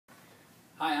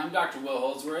Hi, I'm Dr.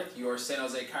 Holdsworth, your San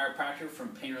Jose Chiropractor from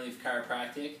Pain Relief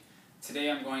Chiropractic. Today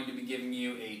I'm going to be giving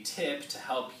you a tip to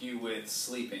help you with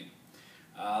sleeping.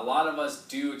 A lot of us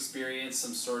do experience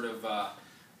some sort of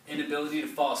inability to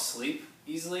fall asleep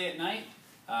easily at night.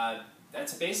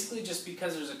 That's basically just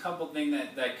because there's a couple things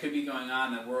that could be going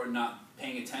on that we're not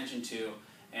paying attention to,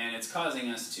 and it's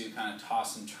causing us to kind of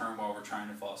toss and turn while we're trying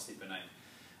to fall asleep at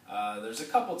night. There's a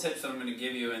couple tips that I'm going to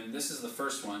give you, and this is the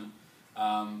first one.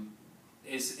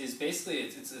 Is basically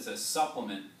it's a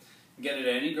supplement. You get it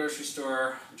at any grocery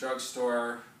store,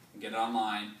 drugstore, you get it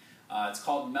online. It's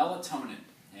called melatonin,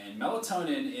 and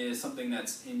melatonin is something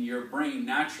that's in your brain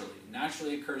naturally. It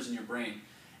naturally occurs in your brain,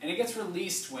 and it gets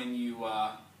released when you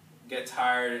get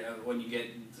tired, when you get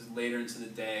later into the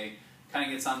day. Kind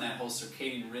of gets on that whole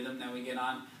circadian rhythm that we get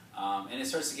on, and it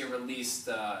starts to get released,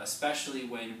 especially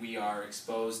when we are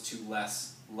exposed to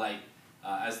less light.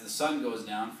 As the sun goes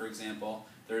down, for example,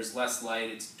 there's less light,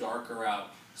 it's darker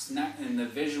out, and the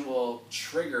visual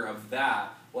trigger of that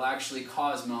will actually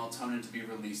cause melatonin to be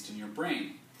released in your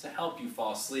brain to help you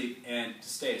fall asleep and to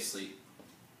stay asleep.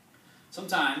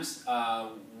 Sometimes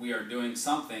we are doing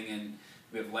something and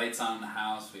we have lights on in the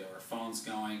house, we have our phones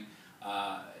going,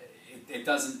 it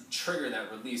doesn't trigger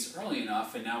that release early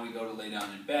enough, and now we go to lay down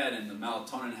in bed and the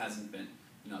melatonin hasn't been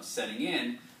setting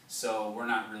in. So we're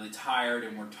not really tired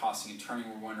and we're tossing and turning,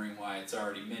 we're wondering why it's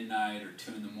already midnight or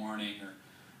 2 in the morning,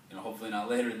 or hopefully not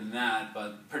later than that,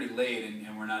 but pretty late,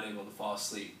 and we're not able to fall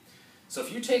asleep. So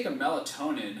if you take a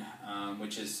melatonin,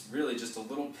 which is really just a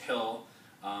little pill,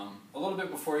 a little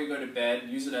bit before you go to bed,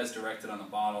 use it as directed on the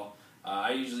bottle.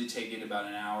 I usually take it about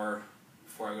an hour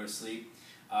before I go to sleep.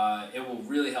 It will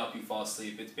really help you fall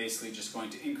asleep. It's basically just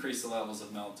going to increase the levels of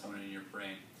melatonin in your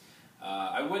brain.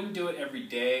 I wouldn't do it every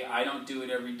day. I don't do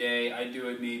it every day. I do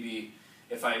it maybe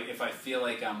if I feel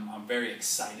like I'm very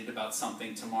excited about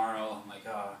something tomorrow. I'm like,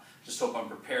 just hope I'm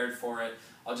prepared for it.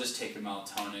 I'll just take a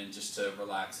melatonin just to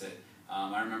relax it.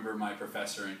 I remember my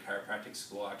professor in chiropractic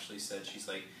school actually said, she's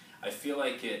like, I feel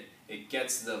like it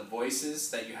gets the voices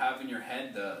that you have in your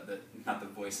head, not the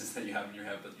voices that you have in your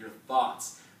head, but your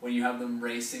thoughts. When you have them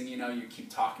racing, you keep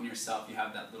talking to yourself, you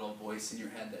have that little voice in your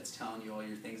head that's telling you all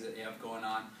your things that you have going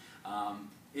on.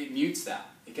 It mutes that.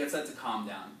 It gets that to calm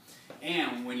down.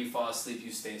 And when you fall asleep,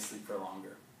 you stay asleep for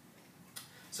longer.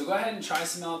 So go ahead and try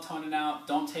some melatonin out.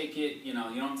 Don't take it, you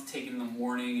don't have to take it in the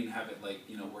morning and have it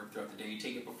work throughout the day. You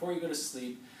take it before you go to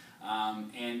sleep,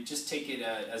 and just take it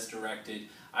as directed.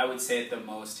 I would say at the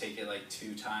most take it like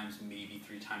 2 times, maybe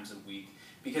 3 times a week.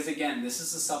 Because again, this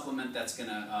is a supplement that's going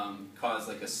to cause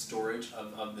like a storage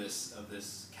of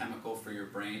this chemical for your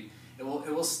brain. It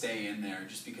will stay in there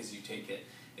just because you take it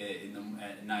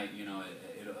at night.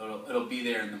 It'll be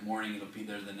there in the morning. It'll be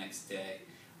there the next day.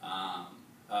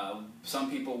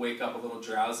 Some people wake up a little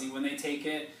drowsy when they take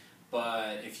it,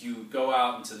 but if you go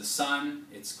out into the sun,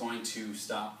 it's going to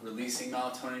stop releasing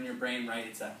melatonin in your brain. Right?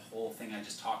 It's that whole thing I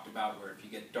just talked about, where if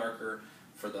you get darker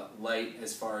for the light,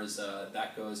 as far as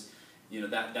that goes,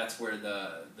 that's where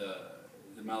the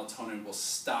melatonin will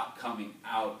stop coming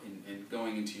out and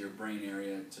going into your brain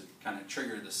area to kind of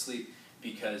trigger the sleep,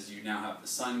 because you now have the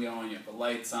sun going, you have the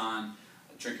lights on.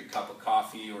 Drink a cup of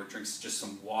coffee or drink just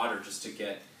some water, just to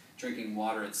get drinking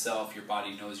water itself, your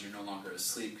body knows you're no longer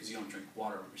asleep because you don't drink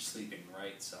water when you're sleeping,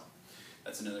 right? So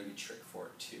that's another good trick for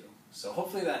it too. So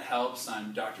hopefully that helps.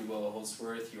 I'm Dr.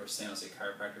 Holdsworth, your San Jose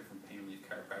Chiropractor from Pain Relief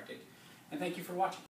Chiropractic, and thank you for watching.